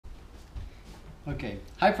Okay,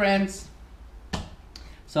 hi friends.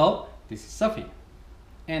 So this is Sophie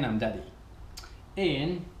and I'm Daddy,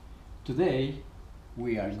 and today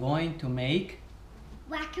we are going to make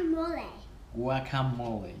guacamole.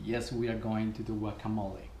 Guacamole. Yes, we are going to do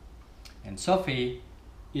guacamole, and Sophie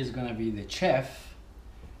is gonna be the chef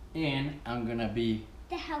and I'm gonna be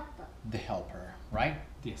The helper. the helper, right?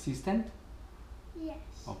 The assistant. Yes.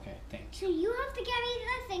 Okay, thank you. So you have to get me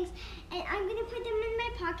the things, and I'm gonna put them in my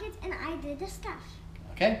pockets, and I did the stuff.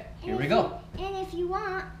 Okay, here we go. And if you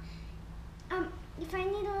want, if I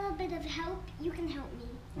need a little bit of help, you can help me.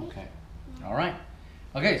 Right? Okay. Yeah. All right.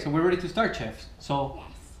 Okay, so we're ready to start, chefs. So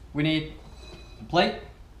Yes. we need a plate,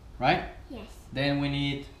 right? Yes. Then we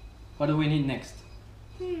need, what do we need next?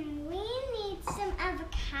 We need some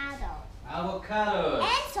avocado. Avocados.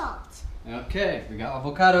 And salt. Okay, we got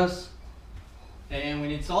avocados. And we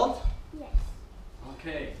need salt? Yes.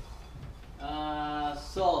 Okay.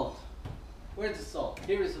 Salt. Where's the salt?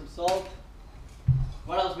 Here is some salt.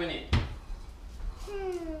 What else we need?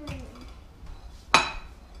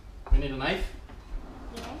 We need a knife.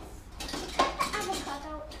 Yes. Cut the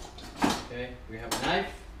avocado. Okay, we have a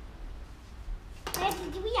knife. But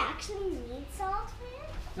do we actually need salt for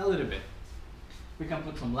it? A little bit. We can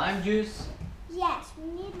put some lime juice. Yes,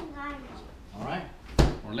 we need lime juice. All right.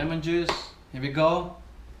 Or lemon juice. Here we go.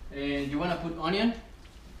 And you want to put onion?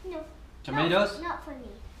 No. Tomatoes? Not for me.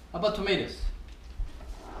 How about tomatoes?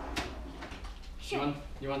 Sure.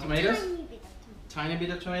 You want tomatoes? Tiny bit of tomato. Tiny bit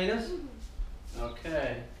of tomatoes? Mm-hmm.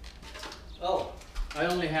 Okay. Oh, I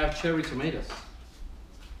only have cherry tomatoes.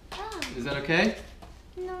 Oh. Is that okay?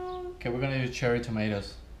 No. Okay, we're gonna use cherry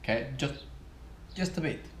tomatoes. Okay, just a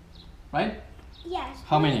bit, right? Yes.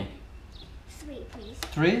 How many? 3, please.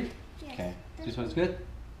 3? Yes. Okay, this one's good.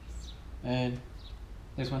 And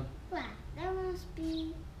this one. Wow, that must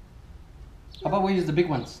be. How about we use the big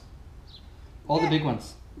ones? All the big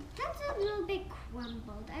ones. That's a little bit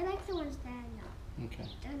crumbled. I like the ones that are not. Okay.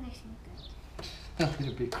 They're nice and good. A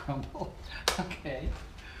little bit crumbled. Okay.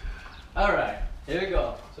 All right, here we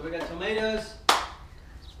go. So we got tomatoes.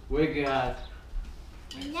 We got.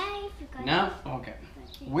 A knife. We got Now, okay.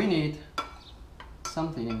 We need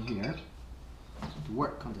something in here to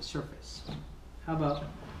work on the surface. How about,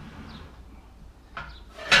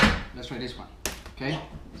 let's try this one, okay?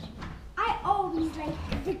 I always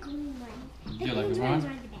like the green ones. You like the green green ones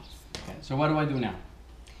one? are the best. Okay, so what do I do now?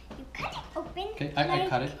 You cut it open. Okay, I like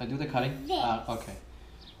cut it, I do the cutting. this. Okay,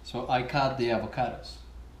 so I cut the avocados.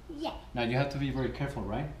 Yeah. Now you have to be very careful,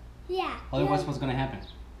 right? Yeah. Otherwise what's gonna happen?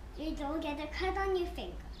 You don't get a cut on your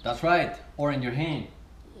finger. That's right, or in your hand.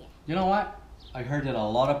 Yeah. You know what? I heard that a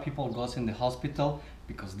lot of people goes in the hospital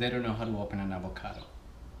because they don't know how to open an avocado.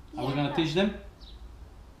 Are we Yeah, gonna but- teach them?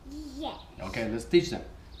 Yeah. Okay, let's teach them.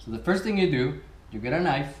 So the first thing you do, you get a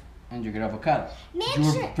knife and you get avocado. Make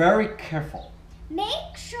You're sure- very careful.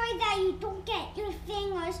 Make sure that you don't get your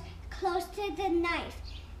fingers close to the knife,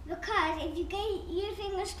 because if you get your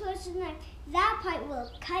fingers close to the knife, that part will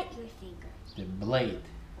cut your finger. The blade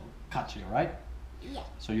will cut you, right? Yeah.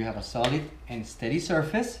 So you have a solid and steady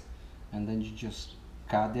surface, and then you just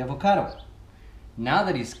cut the avocado. Now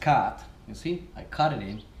that it's cut, you see, I cut it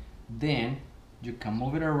in, then you can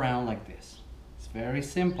move it around like this. It's very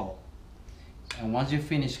simple. And once you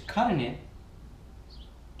finish cutting it,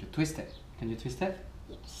 you twist it. Can you twist it?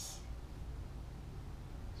 Yes.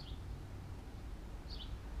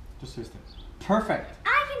 Just twist it. Perfect.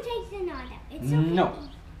 I can take the knot out. It's okay. No,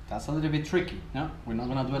 that's a little bit tricky. No, we're not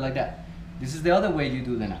gonna do it like that. This is the other way you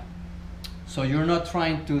do the knot. So you're not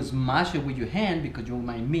trying to smash it with your hand because you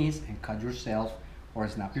might miss and cut yourself or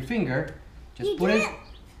snap your finger. Just You put do it, it.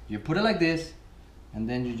 you put it like this, and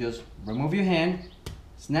then you just remove your hand,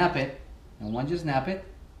 snap it, and once you snap it,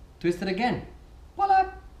 twist it again. Voila!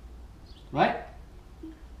 Right?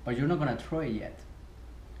 But you're not gonna throw it yet.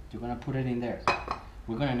 You're gonna put it in there.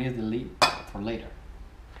 We're gonna need the lid for later.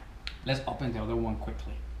 Let's open the other one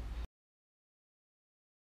quickly.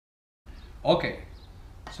 Okay,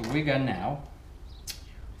 so we got now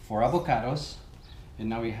 4 avocados, and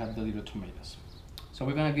now we have the little tomatoes. So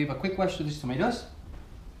we're gonna give a quick wash to these tomatoes.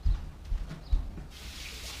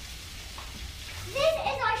 This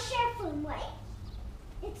is our chef room, right?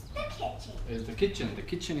 It's the kitchen. It's the kitchen. The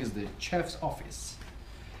kitchen is the chef's office.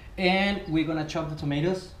 And we're gonna chop the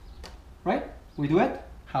tomatoes, right? We do it?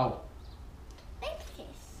 How? Like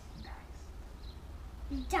this.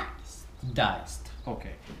 Diced. Diced.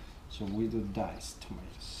 Okay. So we do diced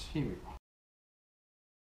tomatoes. Here we go.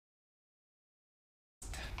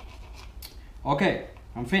 Okay,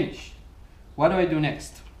 I'm finished. What do I do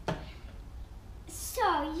next? So,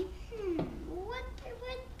 what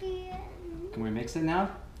would be... Can we mix it now?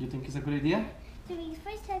 You think it's a good idea? So we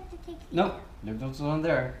first have to take these No, out. leave those on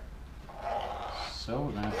there. So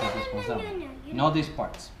we're gonna put this one down. No. Not these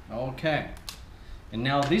parts. Okay. And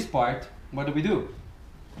now this part, what do?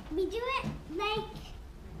 We do it like.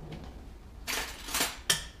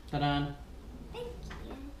 Ta-da! Thank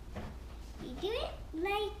you. We do it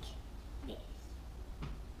like this.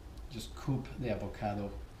 Just scoop the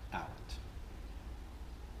avocado out.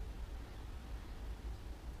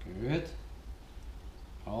 Good.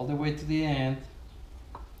 All the way to the end.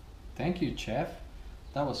 Thank you, Chef.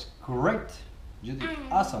 That was great. You did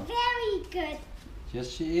awesome. Very good. Yes,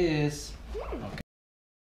 she is. Okay.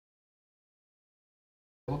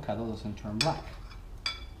 Avocado doesn't turn black.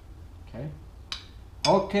 Okay.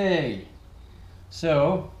 Okay.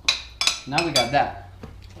 So now we got that.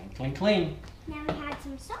 Clean, clean, clean. Now we have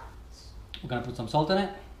some salt. We're gonna put some salt in it.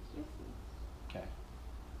 Okay.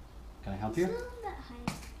 Can I help you? It's a little bit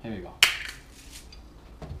higher. Here we go.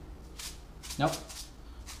 Nope.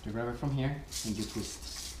 You grab it from here and you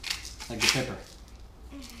twist like the pepper.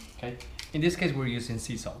 Okay. In this case, we're using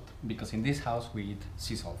sea salt because in this house we eat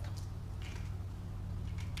sea salt.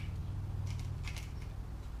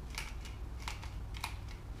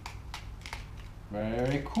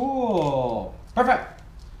 Very cool. Perfect.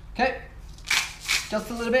 Okay. Just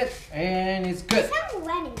a little bit and it's good. Some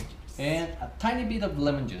lemon juice. And a tiny bit of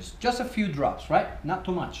lemon juice. Just a few drops, right? Not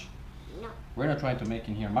too much. No. We're not trying to make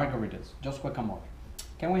in here margaritas, just guacamole.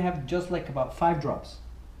 Can we have just like about 5 drops?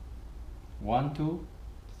 1, 2,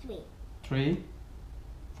 3. 3,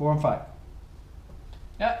 4, and 5.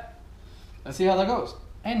 Yeah. Let's see how that goes.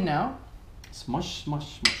 And now, smush,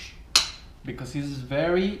 smush, smush. Because this is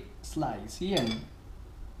very slicey and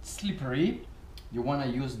slippery, you want to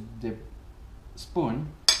use the spoon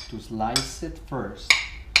to slice it first.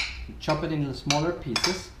 You chop it into smaller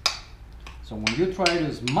pieces. So when you try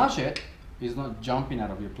to smash it, it's not jumping out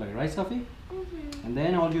of your plate, right, Sophie? Mm-hmm. And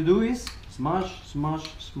then all you do is smash, smash,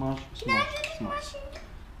 smash, Can I smash, do the smash. smashing?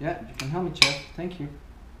 Yeah, you can help me, Chef. Thank you.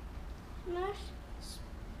 Smash.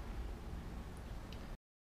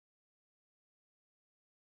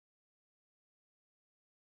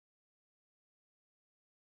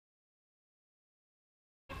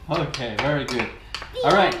 Okay, very good.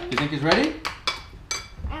 All right, you think it's ready?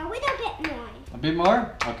 A little bit more. A bit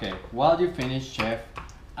more? Okay, while you finish, Chef,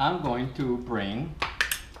 I'm going to bring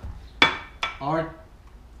our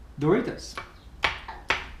Doritos.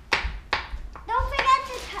 Don't forget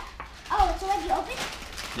to oh, it's already open?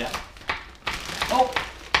 Yeah. Oh,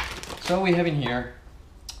 so we have in here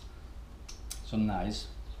some nice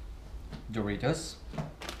Doritos.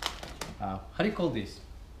 How do you call these?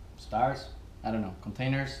 Stars? I don't know.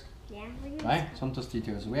 Containers? Yeah. We're gonna Right? Some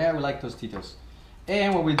Tostitos. Yeah, we like Tostitos.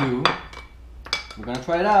 And what we do, we're gonna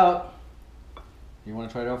try it out. You wanna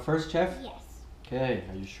try it out first, Chef? Yes. Okay,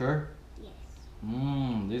 are you sure? Yes.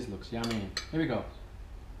 Mmm, this looks yummy. Here we go.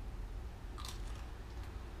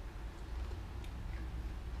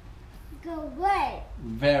 Go good.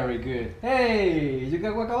 Very good. Hey, you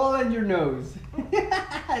got guacamole in your nose.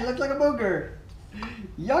 It looks like a booger.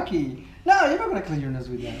 Yucky. No, you're not gonna clean your nose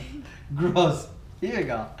with that. Gross. Here you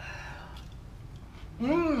go.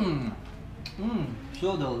 Mmm. Mmm.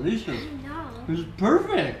 So delicious. No. It's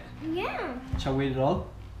perfect. Yeah. Shall we eat it all?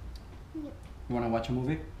 Yeah. You wanna watch a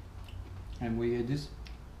movie? And we eat this?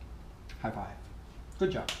 High five.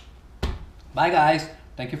 Good job. Bye guys.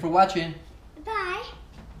 Thank you for watching. Bye.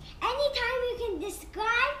 Anytime you can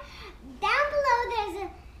describe, down below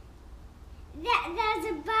there's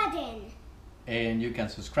a button. And you can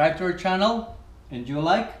subscribe to our channel. And you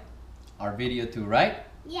like our video too, right?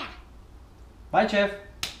 Yeah. Bye, Chef.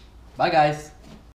 Bye, guys.